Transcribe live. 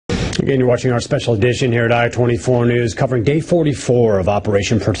Again, you're watching our special edition here at I-24 News, covering day 44 of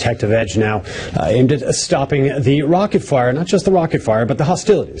Operation Protective Edge now, aimed at stopping the rocket fire, not just the rocket fire, but the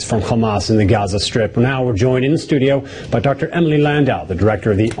hostilities from Hamas in the Gaza Strip. Now we're joined in the studio by Dr. Emily Landau, the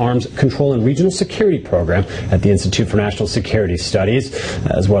director of the Arms Control and Regional Security Program at the Institute for National Security Studies,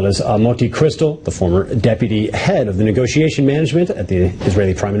 as well as Moti Crystal, the former deputy head of the negotiation management at the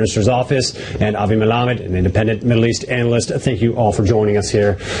Israeli Prime Minister's office, and Avi Melamed, an independent Middle East analyst. Thank you all for joining us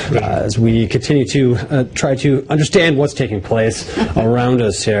here as we continue to try to understand what's taking place around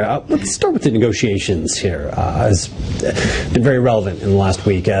us here. Let's start with the negotiations here. It's been very relevant in the last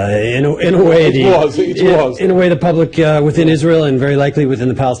week. In a way, in a way, the public within Israel and very likely within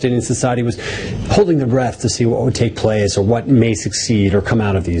the Palestinian society was holding their breath to see what would take place or what may succeed or come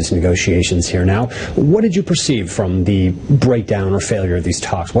out of these negotiations here. Now, what did you perceive from the breakdown or failure of these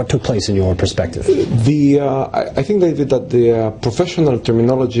talks? What took place in your perspective? I think, David, that the professional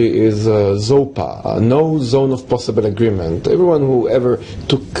terminology is ZOPA, no zone of possible agreement. Everyone who ever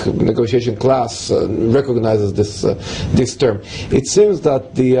took negotiation class recognizes this term. It seems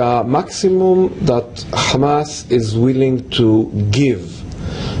that the maximum that Hamas is willing to give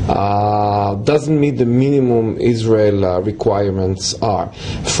doesn't meet the minimum Israel requirements are.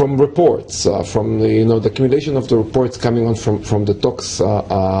 From reports, from the accumulation of the reports coming on from the talks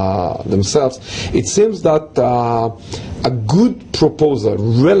themselves, it seems that a good proposal,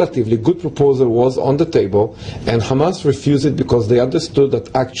 relatively good proposal, was on the table, and Hamas refused it because they understood that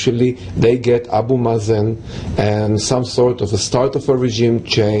actually they get Abu Mazen and some sort of a start of a regime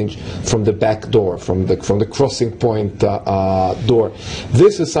change from the back door, from the crossing point door.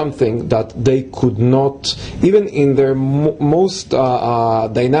 This is something that they could not, even in their most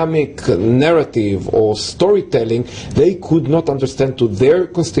dynamic narrative or storytelling, they could not understand to their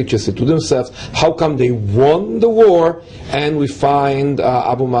constituency, to themselves, how come they won the war and we find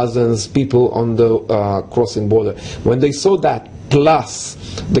Abu Mazen's people on the crossing border. When they saw that, plus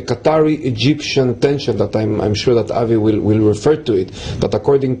the Qatari-Egyptian tension that I'm sure that Avi will refer to it, that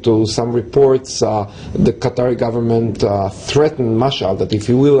according to some reports, the Qatari government threatened Mashal that if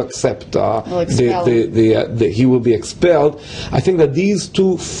he will accept, he will be expelled. I think that these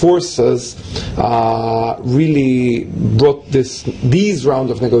two forces really brought these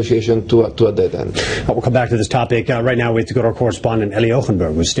round of negotiation to a dead end. We'll come back to this topic. Right now we have to go to our correspondent, Eli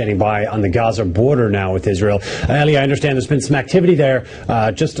Ochenberg, who's standing by on the Gaza border now with Israel. Eli, I understand there's been some activity there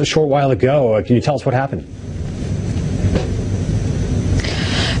just a short while ago. Can you tell us what happened?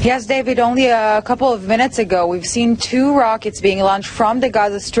 Yes, David, only a couple of minutes ago, we've seen 2 rockets being launched from the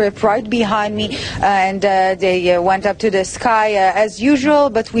Gaza Strip right behind me, and they went up to the sky as usual,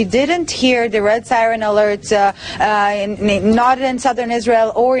 but we didn't hear the red siren alerts, not in southern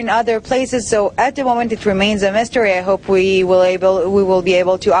Israel or in other places, so at the moment it remains a mystery. I hope we will be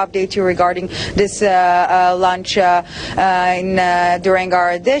able to update you regarding this launch during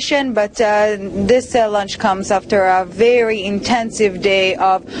our edition, but this launch comes after a very intensive day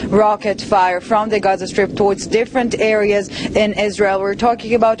of rocket fire from the Gaza Strip towards different areas in Israel. We're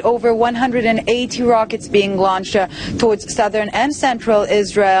talking about over 180 rockets being launched towards southern and central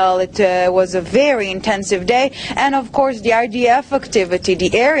Israel. It was a very intensive day, and of course the IDF activity,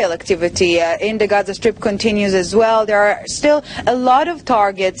 the aerial activity in the Gaza Strip continues as well. There are still a lot of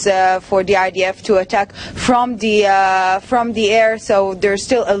targets for the IDF to attack from the air, so there's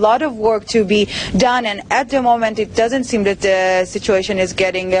still a lot of work to be done, and at the moment it doesn't seem that the situation is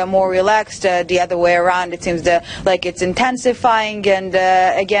getting more relaxed. The other way around, it seems like it's intensifying, and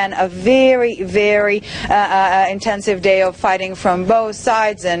again a very, very intensive day of fighting from both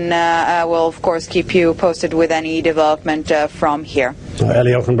sides, and we'll of course keep you posted with any development from here.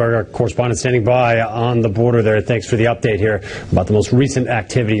 Eli Ochenberg, our correspondent, standing by on the border there. Thanks for the update here about the most recent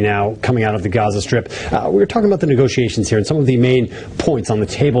activity now coming out of the Gaza Strip. We were talking about the negotiations here and some of the main points on the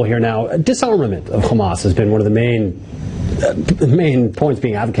table here now. Disarmament of Hamas has been one of the main points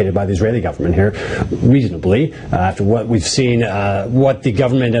being advocated by the Israeli government here, reasonably, after what we've seen, what the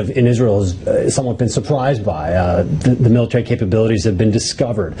government in Israel has somewhat been surprised by. The military capabilities have been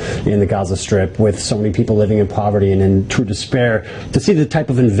discovered in the Gaza Strip, with so many people living in poverty and in true despair. To see the type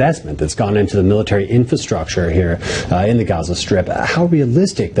of investment that's gone into the military infrastructure here in the Gaza Strip, how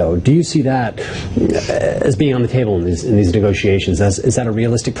realistic, though, do you see that as being on the table in these negotiations? Is that a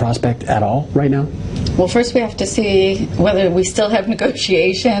realistic prospect at all right now? Well, first we have to see what whether we still have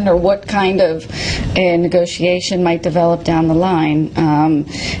negotiation or what kind of negotiation might develop down the line,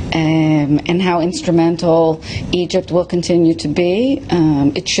 and how instrumental Egypt will continue to be.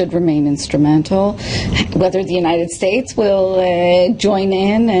 It should remain instrumental. Whether the United States will join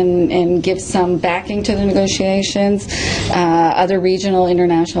in and give some backing to the negotiations, other regional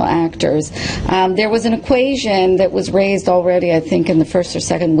international actors. There was an equation that was raised already, I think, in the first or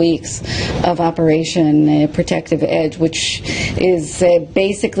second weeks of Operation Protective Edge, which is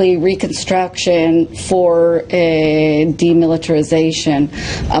basically reconstruction for demilitarization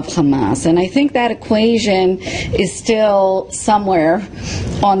of Hamas. And I think that equation is still somewhere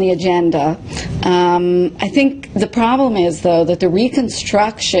on the agenda. I think the problem is, though, that the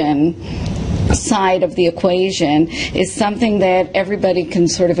reconstruction side of the equation is something that everybody can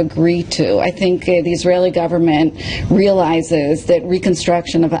sort of agree to. I think the Israeli government realizes that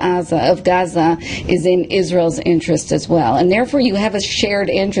reconstruction of Gaza is in Israel's interest as well. And therefore you have a shared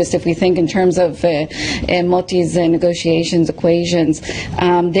interest, if we think in terms of Moti's negotiations equations.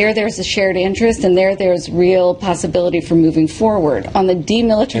 There's a shared interest, and there's real possibility for moving forward. On the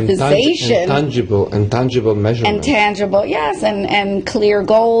demilitarization... And tangible measurements. And tangible, yes, and clear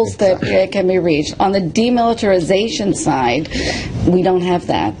goals that can be reached. On the demilitarization side, we don't have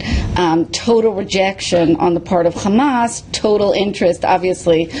that. Total rejection on the part of Hamas, total interest,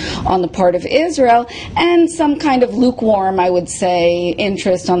 obviously, on the part of Israel, and some kind of lukewarm, I would say,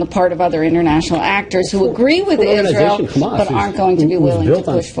 interest on the part of other international actors who agree with Israel, Hamas, but aren't going to be willing to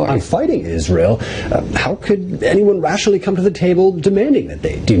push for it. On fighting Israel, how could anyone rationally come to the table demanding that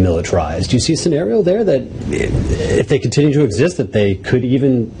they demilitarize? Do you see a scenario there that, if they continue to exist, that they could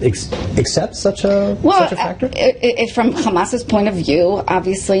even accept such a factor? From Hamas's point of view,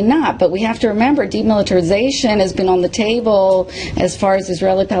 obviously not. But we have to remember, demilitarization has been on the table as far as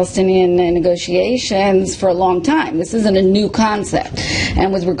Israeli-Palestinian negotiations for a long time. This isn't a new concept.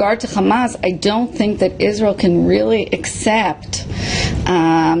 And with regard to Hamas, I don't think that Israel can really accept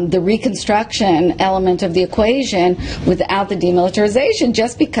the reconstruction element of the equation without the demilitarization,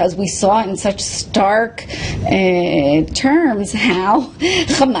 just because we saw in such stark terms how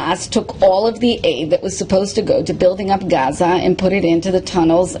Hamas took all of the aid that was supposed to go to building up Gaza and put it into the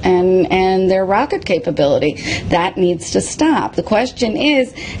tunnels and their rocket capability. That needs to stop. The question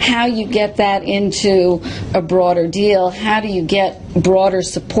is how you get that into a broader deal. How do you get broader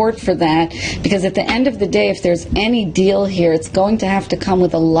support for that? Because at the end of the day, if there's any deal here, it's going to have to come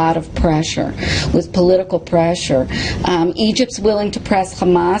with a lot of pressure, with political pressure. Egypt's willing to press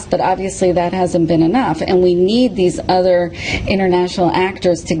Hamas, but obviously that hasn't been enough. And we need these other international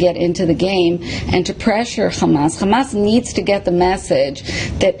actors to get into the game and to pressure Hamas. Hamas needs to get the message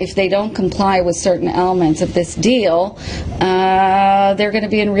that if they don't comply with certain elements of this deal, they're going to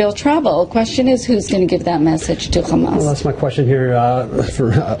be in real trouble. The question is, who's going to give that message to Hamas? Well, that's my question here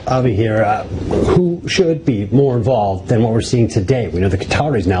for Avi here. Who should be more involved than what we're seeing today? We know the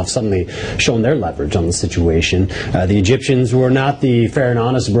Qataris now have suddenly shown their leverage on the situation. The Egyptians were not the fair and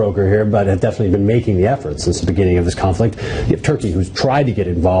honest broker here, but have definitely been making the effort since the beginning of this conflict. You have Turkey, who's tried to get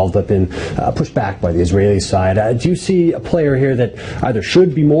involved but been pushed back by the Israeli side. Do you see a player here that either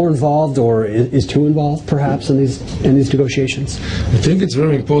should be more involved or is too involved, perhaps, in these negotiations? I think it's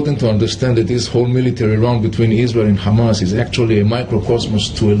very important to understand that this whole military round between Israel and Hamas is actually a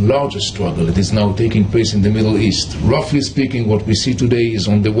microcosmos to a larger struggle that is now taking place in the Middle East. Roughly speaking, what we see today is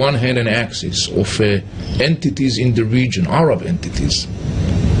on the one hand an axis of entities in the region, Arab entities.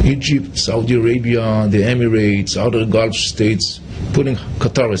 Egypt, Saudi Arabia, the Emirates, other Gulf states, putting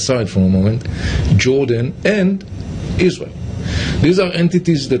Qatar aside for a moment, Jordan, and Israel. These are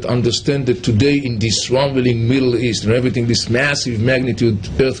entities that understand that today in this rumbling Middle East and everything, this massive magnitude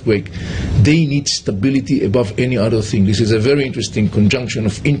earthquake, they need stability above any other thing. This is a very interesting conjunction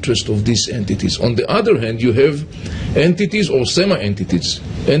of interest of these entities. On the other hand, you have entities or semi-entities,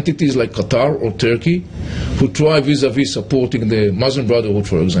 entities like Qatar or Turkey, who try vis-a-vis supporting the Muslim Brotherhood,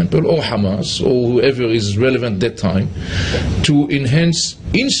 for example, or Hamas, or whoever is relevant at that time, to enhance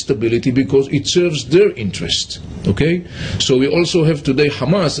instability because it serves their interest. Okay? So we also have today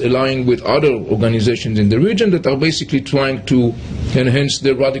Hamas allying with other organizations in the region that are basically trying to enhance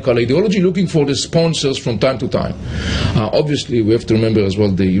their radical ideology, looking for the sponsors from time to time. Obviously, we have to remember as well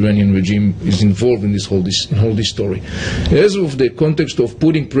the Iranian regime is involved in this whole story. As of the context of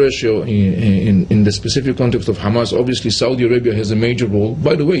putting pressure in the specific context of Hamas, obviously Saudi Arabia has a major role.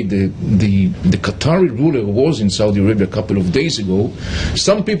 By the way, the Qatari ruler was in Saudi Arabia a couple of days ago.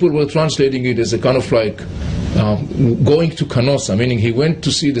 Some people were translating it as a kind of like going to Canossa, meaning he went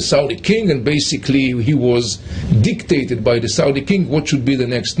to see the Saudi king and basically he was dictated by the Saudi king what should be the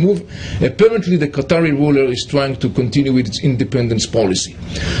next move. Apparently, the Qatari ruler is trying to continue with its independence policy.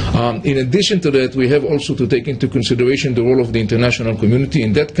 In addition to that, we have also to take into consideration the role of the international community.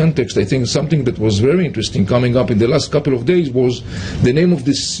 In that context, I think something that was very interesting coming up in the last couple of days was the name of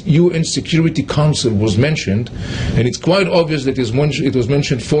this UN Security Council was mentioned, and it's quite obvious that it was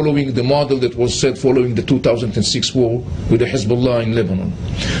mentioned following the model that was set following the 2006 war with the Hezbollah in Lebanon.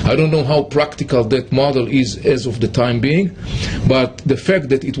 I don't know how practical that model is as of the time being, but the fact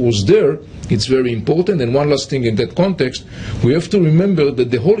that it was there, it's very important. And one last thing in that context, we have to remember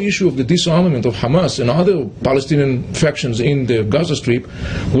that the whole issue of the disarmament of Hamas and other Palestinian factions in the Gaza Strip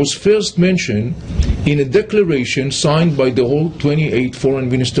was first mentioned in a declaration signed by the whole 28 foreign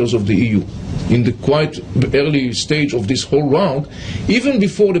ministers of the EU in the quite early stage of this whole round, even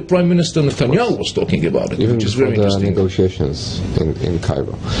before the Prime Minister Netanyahu was talking about it, even which is before very the interesting. negotiations in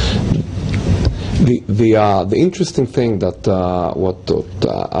Cairo. The interesting thing that what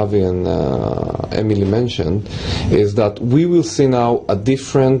Avi and Emily mentioned is that we will see now a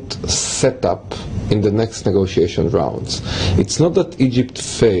different setup in the next negotiation rounds. It's not that Egypt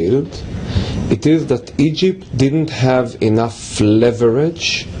failed, it is that Egypt didn't have enough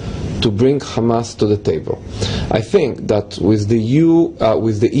leverage to bring Hamas to the table. I think that with the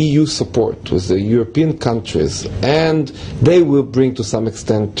EU support, with the European countries, and they will bring to some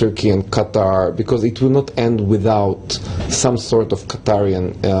extent Turkey and Qatar, because it will not end without some sort of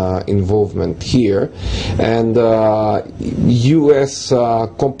Qatarian involvement here, and US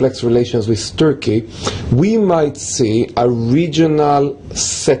complex relations with Turkey, we might see a regional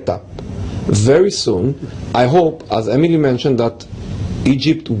setup very soon. I hope, as Emily mentioned, that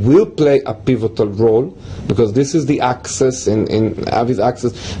Egypt will play a pivotal role, because this is the axis in Avi's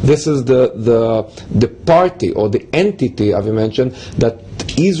axis. This is the party or the entity Avi mentioned that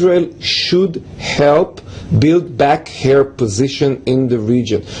Israel should help build back her position in the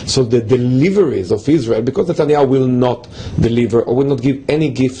region. So the deliveries of Israel, because Netanyahu will not deliver or will not give any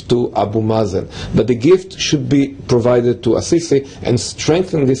gift to Abu Mazen, but the gift should be provided to Assisi and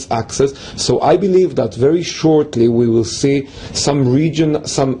strengthen this axis. So I believe that very shortly we will see some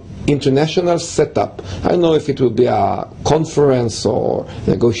international setup. I don't know if it will be a conference or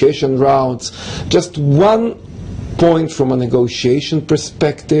negotiation rounds. Just one point from a negotiation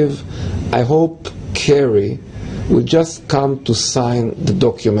perspective, I hope Kerry will just come to sign the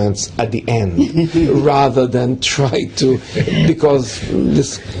documents at the end rather than try to, because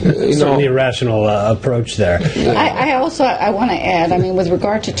this, certainly a rational approach there. I want to add, I mean, with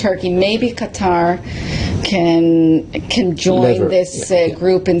regard to Turkey, maybe Qatar can join this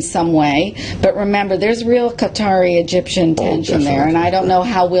group in some way, but remember, there's real Qatari-Egyptian tension there, and I don't know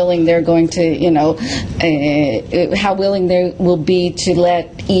how willing they're going to, how willing they will be to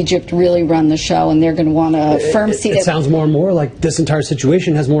let Egypt really run the show, and they're going to want a firm seat. It sounds more and more like this entire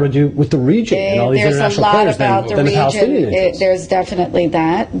situation has more to do with the region and all these international players than the Palestinian interests. There's definitely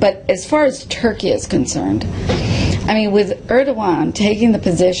that, but as far as Turkey is concerned, I mean, with Erdogan taking the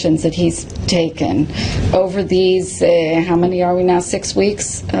positions that he's taken over these, how many are we now, 6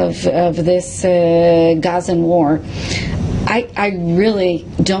 weeks of this Gazan war, I really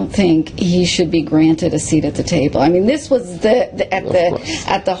don't think he should be granted a seat at the table. I mean, this was at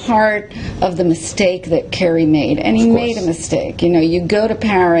the heart of the mistake that Kerry made, and he made a mistake. You know, you go to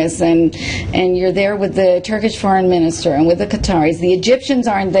Paris and you're there with the Turkish foreign minister and with the Qataris. The Egyptians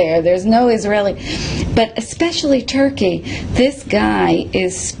aren't there. There's no Israeli, but especially Turkey. This guy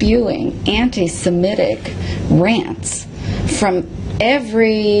is spewing anti-Semitic rants from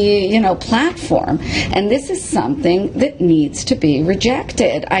every platform, and this is something that needs to be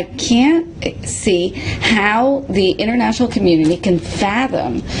rejected. I can't see how the international community can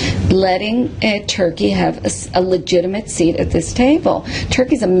fathom letting Turkey have a legitimate seat at this table.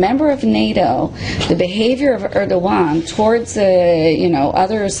 Turkey's a member of NATO. The behavior of Erdogan towards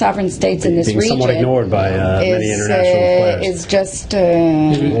other sovereign states in this region somewhat ignored by many international players is just.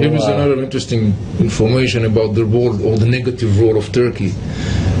 Here is another interesting information about the role or the negative role of Turkey.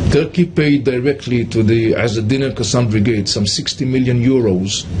 Turkey paid directly to the Azadin al-Qassam Brigade some 60 million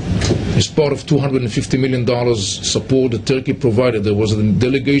euros as part of $250 million support that Turkey provided. There was a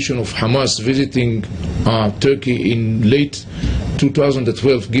delegation of Hamas visiting Turkey in late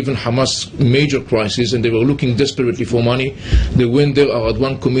 2012, given Hamas major crisis, and they were looking desperately for money. They went there,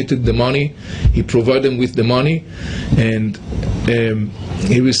 Erdogan committed the money, he provided them with the money, and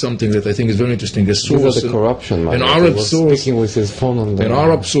here is something that I think is very interesting. A source, the corruption, an Arab source, speaking with his phone on the an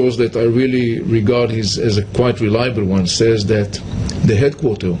Arab source that I really regard as a quite reliable one, says that the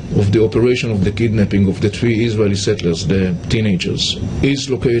headquarters of the operation of the kidnapping of the 3 Israeli settlers, the teenagers, is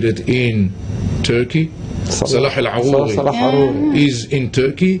located in Turkey, Salah al-Arouri, is in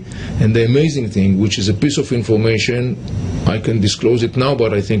Turkey. And the amazing thing, which is a piece of information, I can disclose it now,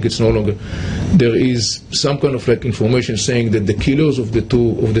 but I think it's no longer. There is some kind of like information saying that the killers of the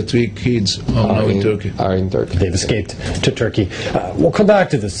three kids are now in Turkey. Are in Turkey. They've escaped to Turkey. We'll come back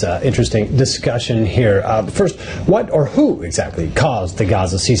to this interesting discussion here. First, what or who exactly caused the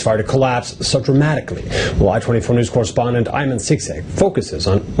Gaza ceasefire to collapse so dramatically? Well, I-24 News correspondent Ayman Siksek focuses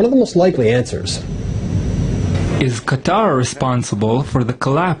on one of the most likely answers. Is Qatar responsible for the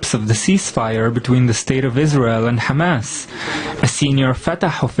collapse of the ceasefire between the State of Israel and Hamas? A senior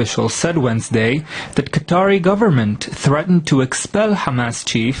Fatah official said Wednesday that Qatari government threatened to expel Hamas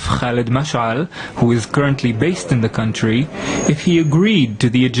chief Khalid Mash'al, who is currently based in the country, if he agreed to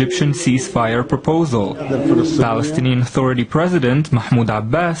the Egyptian ceasefire proposal. Palestinian Authority President Mahmoud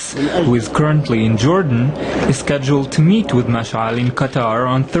Abbas, who is currently in Jordan, is scheduled to meet with Mash'al in Qatar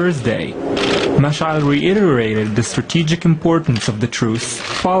on Thursday. Mash'al reiterated the strategic importance of the truce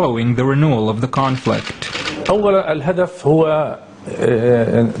following the renewal of the conflict. The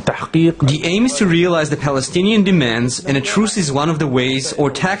aim is to realize the Palestinian demands, and a truce is one of the ways or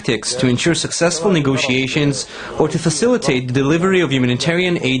tactics to ensure successful negotiations or to facilitate the delivery of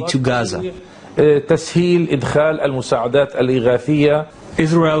humanitarian aid to Gaza.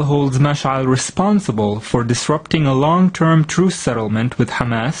 Israel holds Mash'al responsible for disrupting a long-term truce settlement with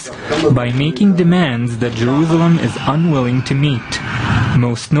Hamas by making demands that Jerusalem is unwilling to meet.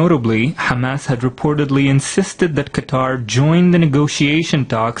 Most notably, Hamas had reportedly insisted that Qatar join the negotiation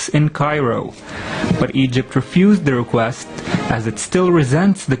talks in Cairo. But Egypt refused the request, as it still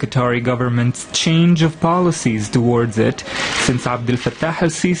resents the Qatari government's change of policies towards it since Abdel Fattah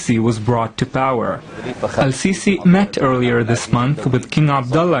al-Sisi was brought to power. Al-Sisi met earlier this month with King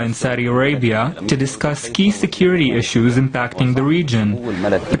Abdullah in Saudi Arabia to discuss key security issues impacting the region.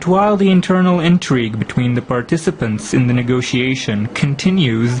 But while the internal intrigue between the participants in the negotiation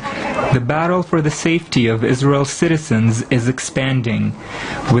continues, the battle for the safety of Israel's citizens is expanding,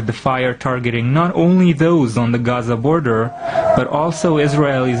 with the fire targeting not only those on the Gaza border, but also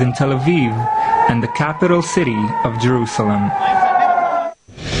Israelis in Tel Aviv and the capital city of Jerusalem.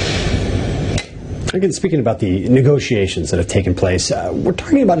 Again, speaking about the negotiations that have taken place, we're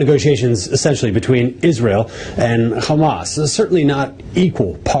talking about negotiations essentially between Israel and Hamas. There's certainly not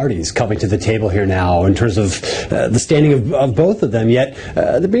equal parties coming to the table here now in terms of the standing of both of them, yet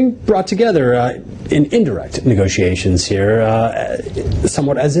they're being brought together in indirect negotiations here,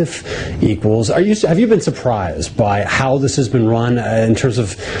 somewhat as if equals. Have you been surprised by how this has been run in terms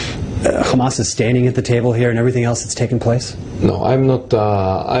of Hamas is standing at the table here and everything else that's taken place? No, I'm not.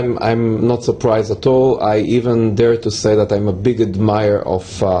 I'm not surprised at all. I even dare to say that I'm a big admirer of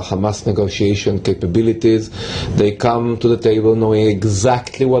Hamas negotiation capabilities. They come to the table knowing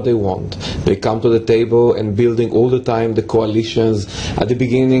exactly what they want. They come to the table and building all the time the coalitions. At the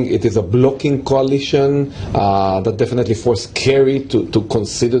beginning, it is a blocking coalition that definitely forced Kerry to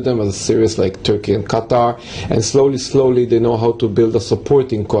consider them as serious, like Turkey and Qatar. And slowly, they know how to build a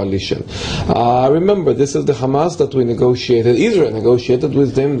supporting coalition. Remember, this is the Hamas that we negotiated. Israel negotiated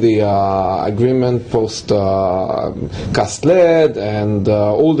with them the agreement post Kastled and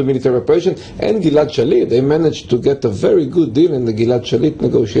all the military operation and Gilad Shalit. They managed to get a very good deal in the Gilad Shalit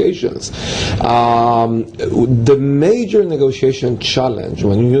negotiations. The major negotiation challenge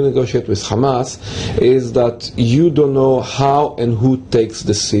when you negotiate with Hamas is that you don't know how and who takes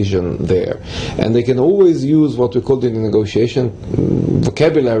decision there, and they can always use what we call in the negotiation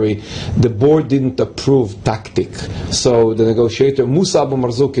vocabulary, the board didn't approve tactic. So the negotiator Musa Abu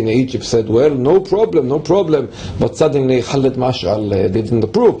Marzouk in Egypt said, well, no problem, but suddenly Khalid Mash'al didn't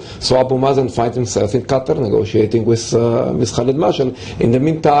approve. So Abu Mazen finds himself in Qatar negotiating with Khalid Mash'al. In the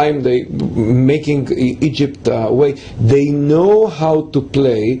meantime, they making Egypt wait. They know how to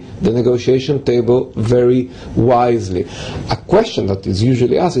play the negotiation table very wisely. A question that is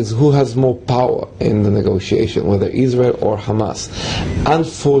usually asked is who has more power in the negotiation, whether Israel or Hamas.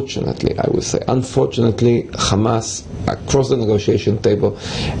 Unfortunately, I would say, Hamas across the negotiation table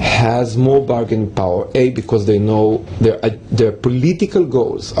has more bargaining power. Because they know their political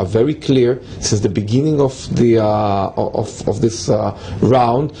goals are very clear since the beginning of the of this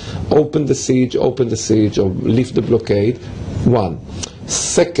round. Open the siege, or lift the blockade. One.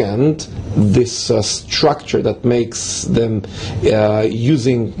 Second, this structure that makes them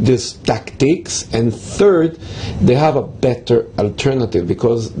using these tactics. And third, they have a better alternative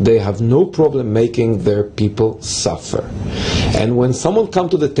because they have no problem making their people suffer. And when someone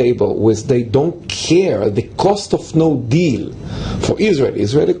comes to the table with they don't care the cost of no deal for Israel,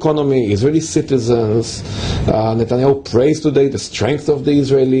 Israeli economy, Israeli citizens, Netanyahu praised today the strength of the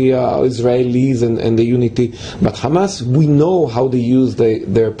Israelis and the unity. But Hamas, we know how they use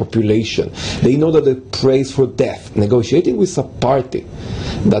their population. They know that they praise for death. Negotiating with a party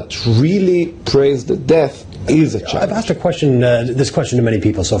that really praise the death is a challenge. I've asked this question to many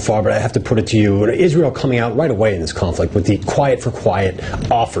people so far, but I have to put it to you. Israel coming out right away in this conflict with the quiet for quiet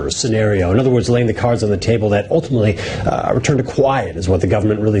offers scenario. In other words, laying the cards on the table that ultimately a return to quiet is what the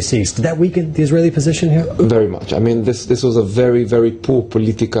government really seeks. Did that weaken the Israeli position here? Very much. I mean, this was a very, very poor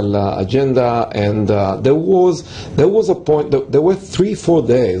political agenda, and there was a point. There were 3-4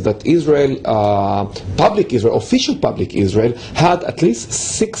 days that official public Israel had at least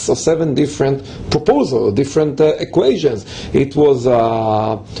 6 or 7 different proposals, different equations. It was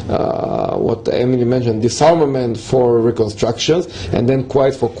what Emily mentioned, disarmament for reconstructions, and then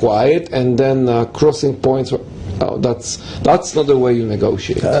quiet for quiet, and then crossing points. That's not the way you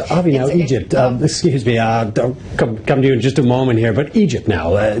negotiate. Avi, now Egypt, excuse me, I'll come to you in just a moment here, but Egypt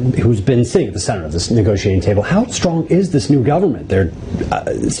now, who's been sitting at the center of this negotiating table, how strong is this new government? It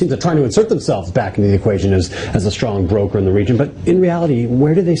seems they're trying to insert themselves back into the equation as a strong broker in the region, but in reality,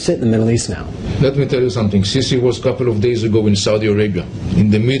 where do they sit in the Middle East now? Let me tell you something. Sisi was a couple of days ago in Saudi Arabia. In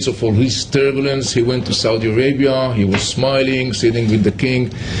the midst of all his turbulence, he went to Saudi Arabia, he was smiling, sitting with the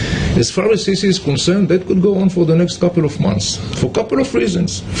king. As far as Sisi is concerned, that could go on for the next couple of months, for a couple of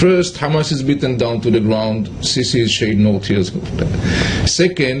reasons. First, Hamas is beaten down to the ground. Sisi is shed no tears.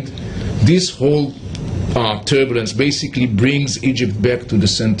 Second, this whole turbulence basically brings Egypt back to the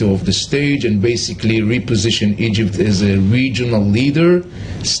center of the stage and basically reposition Egypt as a regional leader,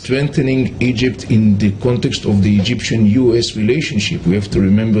 strengthening Egypt in the context of the Egyptian-US relationship. We have to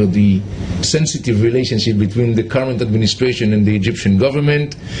remember the sensitive relationship between the current administration and the Egyptian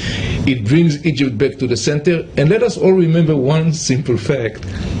government. It brings Egypt back to the center. And let us all remember one simple fact.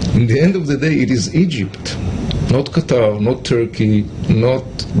 In the end of the day, it is Egypt, not Qatar, not Turkey, not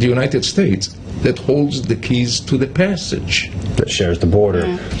the United States, that holds the keys to the passage. That shares the border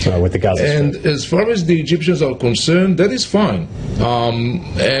with the Gaza Strip. And as far as the Egyptians are concerned, that is fine.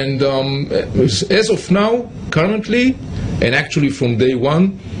 As of now, currently, and actually from day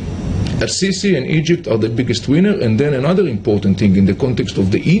one, Sisi and Egypt are the biggest winner. And then another important thing in the context of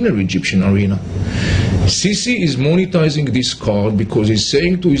the inner Egyptian arena, Sisi is monetizing this card because he's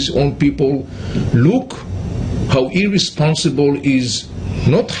saying to his own people, look how irresponsible is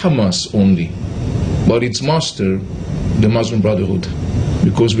not Hamas only, but its master, the Muslim Brotherhood.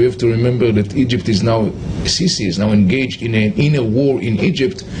 Because we have to remember that Sisi is now engaged in a war in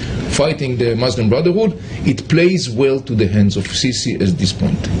Egypt, fighting the Muslim Brotherhood. It plays well to the hands of Sisi at this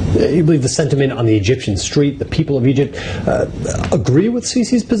point. You believe the sentiment on the Egyptian street, the people of Egypt, agree with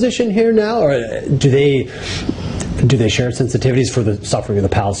Sisi's position here now, or do they share sensitivities for the suffering of the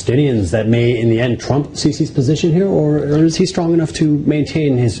Palestinians that may, in the end, trump Sisi's position here, or is he strong enough to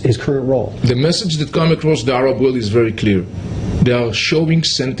maintain his current role? The message that comes across the Arab world is very clear. They are showing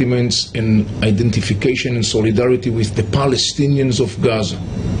sentiments and identification and solidarity with the Palestinians of Gaza.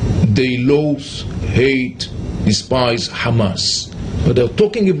 They loathe, hate, despise Hamas. But they're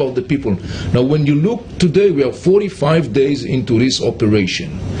talking about the people. Now, when you look today, we are 45 days into this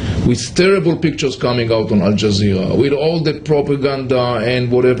operation, with terrible pictures coming out on Al Jazeera, with all that propaganda and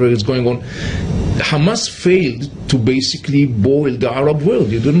whatever is going on. Hamas failed to basically boil the Arab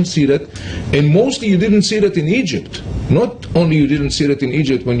world. You didn't see that. And mostly you didn't see that in Egypt. Not only you didn't see that in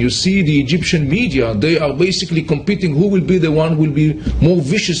Egypt, when you see the Egyptian media, they are basically competing who will be the one who will be more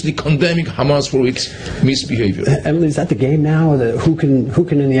viciously condemning Hamas for its misbehavior. Emily, is that the game now? Who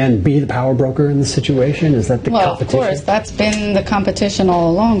can in the end be the power broker in this situation? Is that the competition? Well, of course, that's been the competition all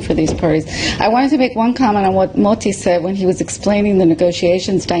along for these parties. I wanted to make one comment on what Moti said when he was explaining the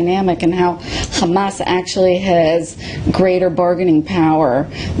negotiations dynamic and how Hamas actually has greater bargaining power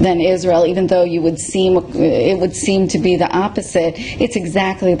than Israel, even though it would seem to be the opposite. It's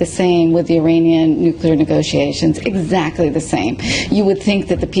exactly the same with the Iranian nuclear negotiations. Exactly the same. You would think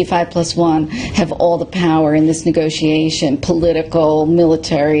that the P5+1 have all the power in this negotiation, political,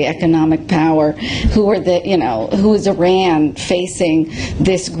 military, economic power. Who is Iran facing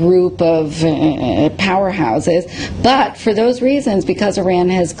this group of powerhouses? But for those reasons, because Iran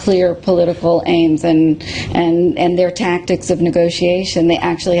has clear political aims and their tactics of negotiation, they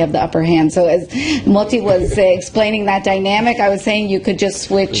actually have the upper hand. So as Moti was explaining that dynamic, I was saying you could just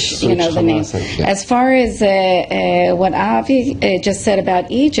switch the name. Yeah. As far as what Avi just said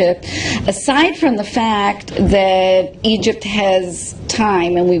about Egypt, aside from the fact that Egypt has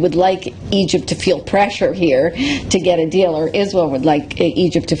time, and we would like Egypt to feel pressure here to get a deal, or Israel would like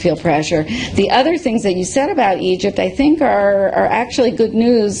Egypt to feel pressure. The other things that you said about Egypt, I think, are actually good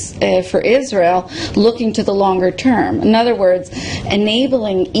news for Israel looking to the longer term. In other words,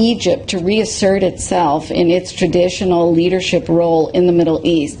 enabling Egypt to reassert itself in its traditional leadership role in the Middle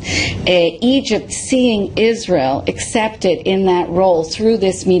East. Egypt seeing Israel accepted in that role through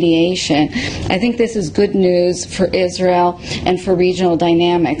this mediation, I think this is good news for Israel and for regional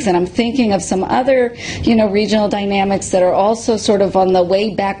dynamics. And I'm thinking of some other, regional dynamics that are also sort of on the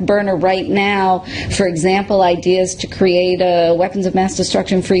way back burner right now. For example, ideas to create a weapons of mass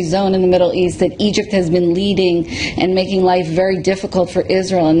destruction free zone in the Middle East that Egypt has been leading and making life very difficult for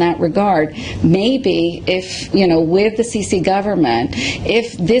Israel in that regard. Maybe if, with the Sisi government,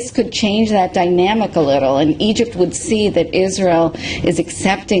 if this could change that dynamic a little and Egypt would see that Israel is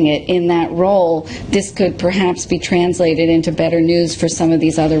accepting it in that role, this could perhaps be translated into better news for some of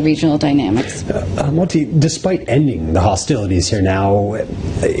these other regional dynamics. Moti, despite ending the hostilities here now,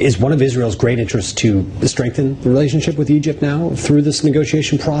 is one of Israel's great interests to strengthen the relationship with Egypt now through this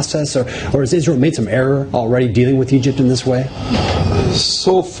negotiation process, or has Israel made some error already dealing with Egypt in this way?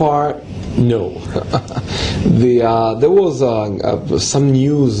 So far, no. There was some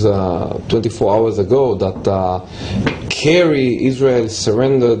news 24 hours ago that Kerry, Israel,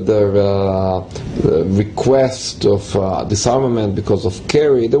 surrendered their request of disarmament because of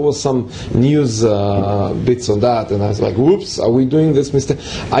Kerry. There was some news bits on that, and I was like, whoops, are we doing this mistake?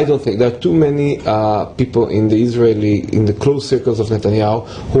 I don't think. There are too many people in the close circles of Netanyahu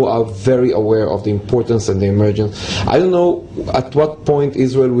who are very aware of the importance and the emergence. I don't know at what point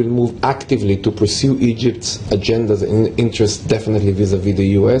Israel will move actively to pursue Egypt's agendas and interests, definitely vis-a-vis the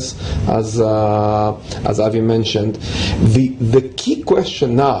U.S., as Avi mentioned. The key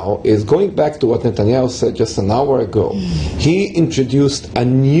question now is going back to what Netanyahu said just an hour ago. He introduced a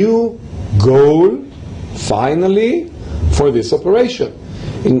new goal, finally, for this operation.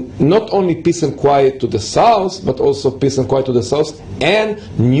 Not only peace and quiet to the south, but also peace and quiet to the south and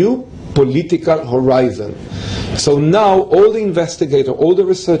new political horizon. So now all the investigators, all the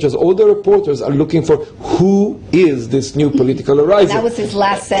researchers, all the reporters are looking for who is this new political horizon. That was his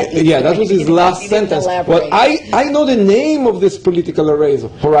last sentence. Yeah, that was his last sentence. Well, I know the name of this political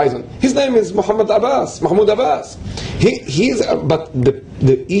horizon. His name is Mahmoud Abbas. But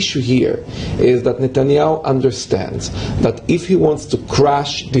the issue here is that Netanyahu understands that if he wants to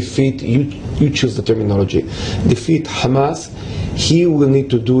crash, defeat, you choose the terminology, defeat Hamas, he will need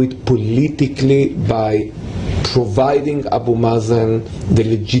to do it politically by providing Abu Mazen the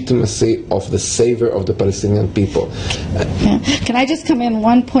legitimacy of the savior of the Palestinian people. Can I just come in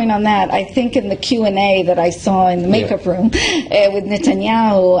one point on that? I think in the Q&A that I saw in the makeup room with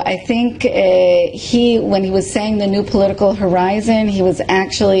Netanyahu, I think when he was saying the new political horizon, he was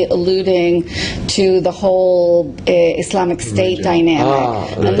actually alluding to the whole Islamic State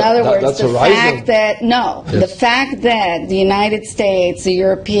dynamic. In other words, the fact that the United States, the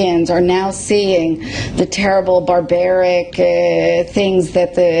Europeans are now seeing the terrible barbaric things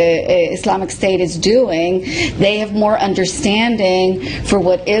that the Islamic State is doing, they have more understanding for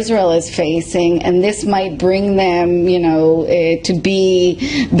what Israel is facing, and this might bring them, to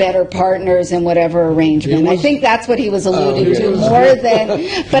be better partners in whatever arrangement. I think that's what he was alluding to more than.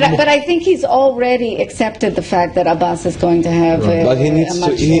 But I think he's already accepted the fact that Abbas is going to have a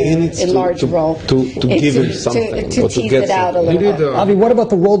much enlarged role to give him something, to tease it out a little bit. Avi, what about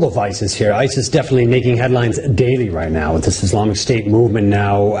the role of ISIS here? ISIS definitely making headlines daily right now with this Islamic State movement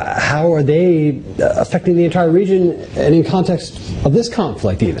now. How are they affecting the entire region and in context of this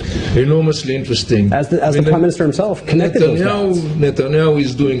conflict even? Enormously interesting. As the Prime Minister himself connected those dots. Netanyahu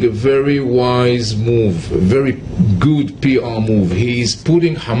is doing a very wise move, a very good PR move. He is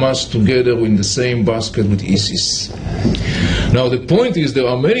putting Hamas together in the same basket with ISIS. Now the point is there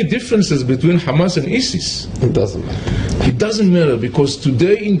are many differences between Hamas and ISIS. It doesn't matter. It doesn't matter because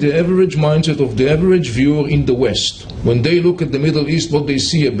today in the average mindset of the average viewer in the West, when they look at the Middle East, what they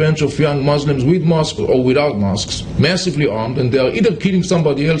see a bunch of young Muslims with masks or without masks, massively armed, and they are either killing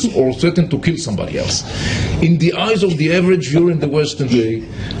somebody else or threatening to kill somebody else. In the eyes of the average viewer in the West today,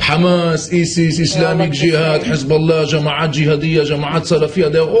 Hamas, ISIS, Islamic Jihad, Hezbollah, Jama'at Jihadiyya, Jama'at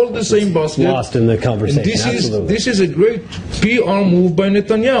Salafiyya, they're all the same basket. Lost in the conversation, and this is a great PR move by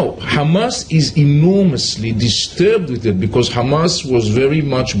Netanyahu. Hamas is enormously disturbed with it because Hamas was very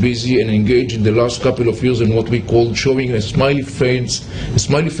much busy and engaged in the last couple of years in what we call showing a smiley face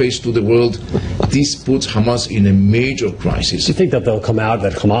to the world this puts Hamas in a major crisis. Do you think that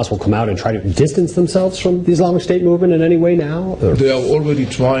Hamas will come out and try to distance themselves from the Islamic State movement in any way now? Or? They are already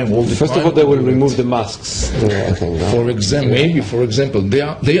trying all the time. First of all, they will remove the masks. I think, no? For example,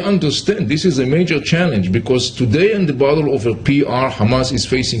 they understand this is a major challenge, because today in the battle over PR, Hamas is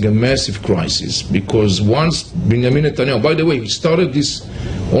facing a massive crisis, because once Benjamin Netanyahu, by the way, he started this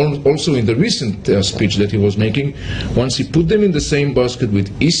also in the recent speech that he was making, once he put them in the same basket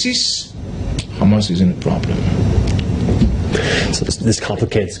with ISIS, Hamas is in a problem. So this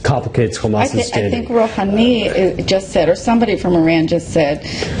complicates Hamas's standing. I think Rouhani just said, or somebody from Iran just said,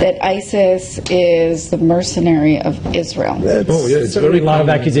 that ISIS is the mercenary of Israel. It's certainly a lot of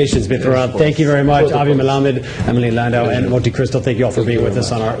accusations being thrown out. Thank you very much, Avi Melamed, Emily Landau, and Moti Crystal. Thank you all for being with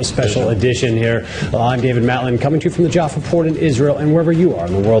us on our special edition here. I'm David Matlin, coming to you from the Jaffa Port in Israel, and wherever you are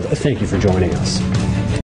in the world, thank you for joining us.